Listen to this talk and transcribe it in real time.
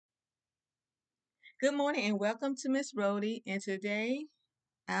Good morning and welcome to Miss Rhoadie. And today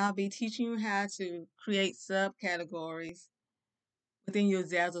I'll be teaching you how to create subcategories within your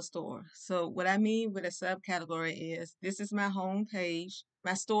Zazzle store. So what I mean with a subcategory is this is my home page,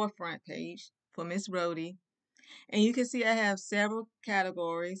 my storefront page for Miss Rhoadie. And you can see I have several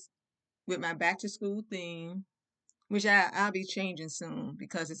categories with my back to school theme, which I'll be changing soon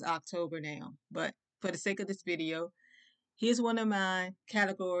because it's October now. But for the sake of this video, here's one of my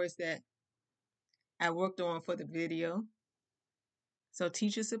categories that I worked on for the video. So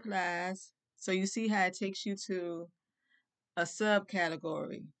teacher supplies. So you see how it takes you to a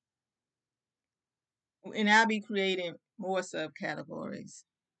subcategory. And I'll be creating more subcategories.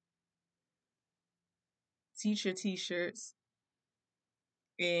 Teacher t-shirts.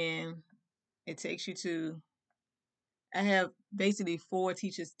 And it takes you to, I have basically 4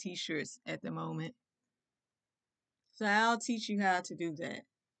 teachers t-shirts at the moment. So I'll teach you how to do that.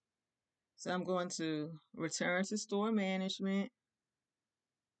 So I'm going to return to store management.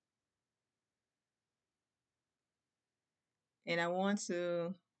 And I want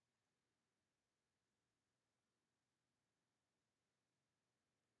to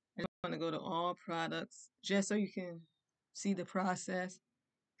go to all products just so you can see the process.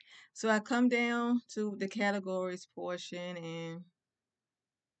 So I come down to the categories portion and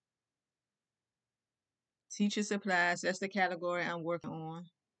teacher supplies. That's the category I'm working on.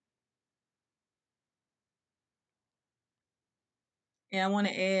 And I want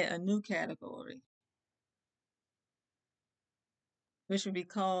to add a new category, which would be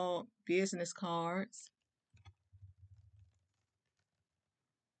called business cards.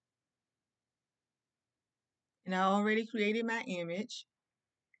 And I already created my image.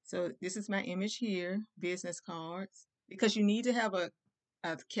 So this is my image here, business cards, because you need to have a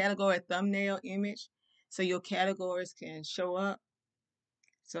category thumbnail image so your categories can show up.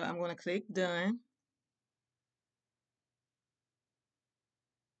 So I'm going to click done.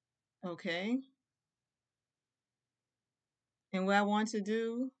 Okay. And what I want to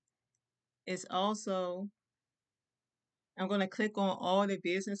do is also, I'm going to click on all the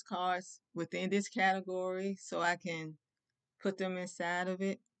business cards within this category so I can put them inside of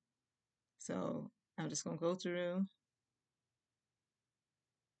it. So I'm just going to go through.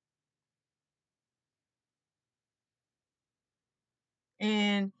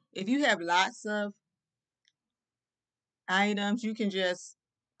 And if you have lots of items, you can just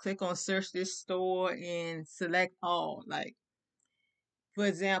click on search this store and select all. Like, for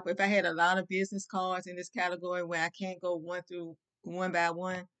example, if I had a lot of business cards in this category where I can't go one by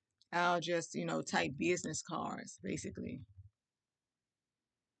one, I'll just, type business cards basically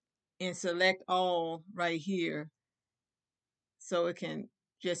and select all right here so it can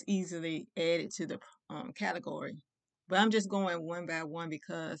just easily add it to the category. But I'm just going one by one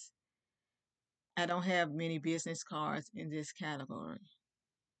because I don't have many business cards in this category.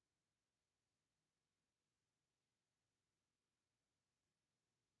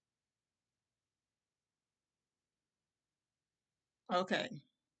 Okay,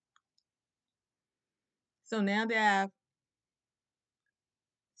 so now that I've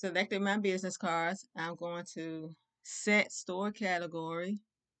selected my business cards, I'm going to set store category,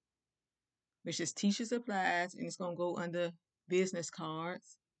 which is teacher supplies, and it's going to go under business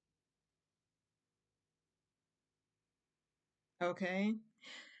cards. Okay.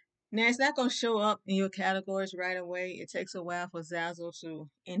 Now it's not going to show up in your categories right away. It takes a while for Zazzle to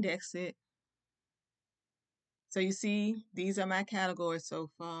index it. So you see, these are my categories so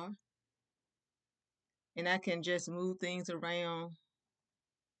far. And I can just move things around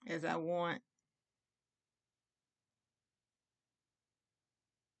as I want.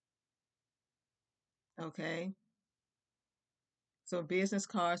 Okay. So business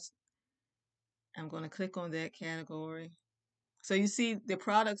cards, I'm going to click on that category. So you see the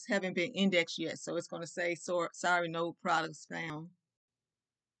products haven't been indexed yet. So it's going to say, sorry, no products found.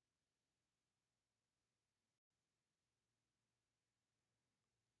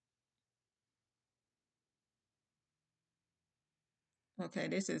 Okay,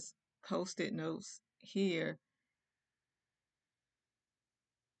 this is post-it notes here.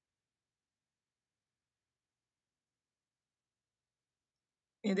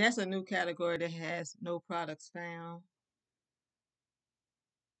 And that's a new category that has no products found.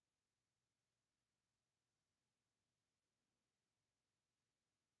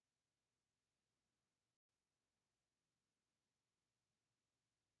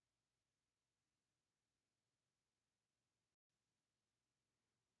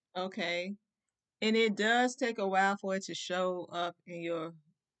 Okay. And it does take a while for it to show up in your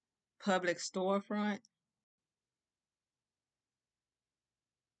public storefront.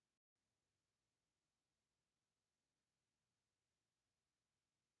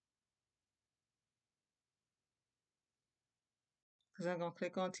 because I'm going to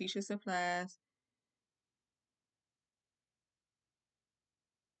click on teacher supplies.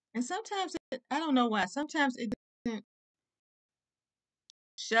 And sometimes I don't know why. Sometimes it doesn't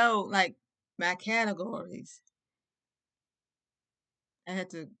show like my categories. I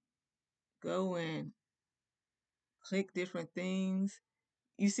had to go and click different things.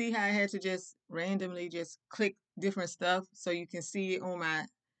 You see how I had to just randomly just click different stuff so you can see it on my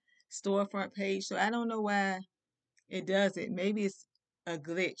storefront page. So I don't know why it does it. Maybe it's a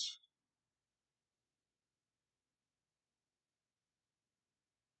glitch.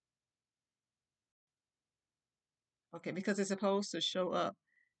 Okay, because it's supposed to show up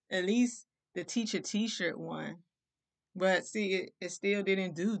at least the teacher t-shirt one. But see, it still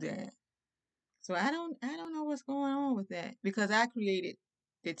didn't do that. So I don't know what's going on with that because I created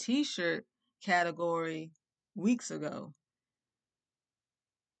the t-shirt category weeks ago.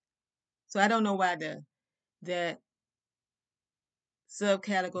 So I don't know why the that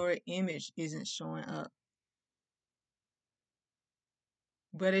subcategory image isn't showing up.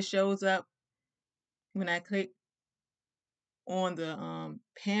 But it shows up when I click on the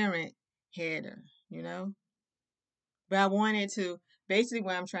parent header, you know? But I wanted to basically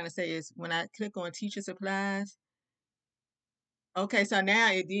what I'm trying to say is when I click on teacher supplies, okay, so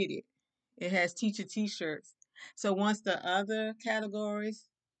now it did it. It has teacher t-shirts. So once the other categories,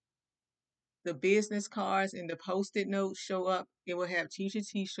 the business cards and the post-it notes show up, it will have teacher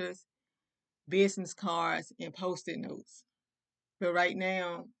t-shirts, business cards, and post-it notes. But right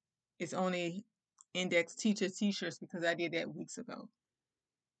now, it's only indexed teacher t-shirts because I did that weeks ago.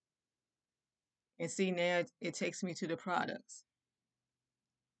 And see now it takes me to the products.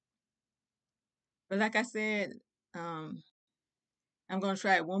 But like I said, um, I'm gonna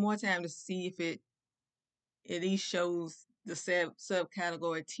try it one more time to see if it at least shows the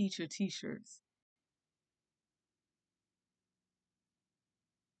subcategory teacher t-shirts.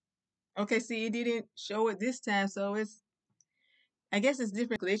 Okay, see it didn't show it this time, so I guess it's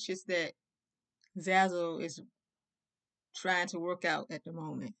different glitches that Zazzle is trying to work out at the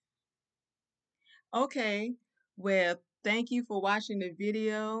moment. Okay, well, thank you for watching the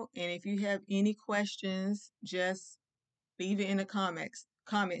video, and if you have any questions, just leave it in the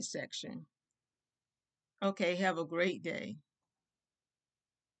comment section. Okay, have a great day.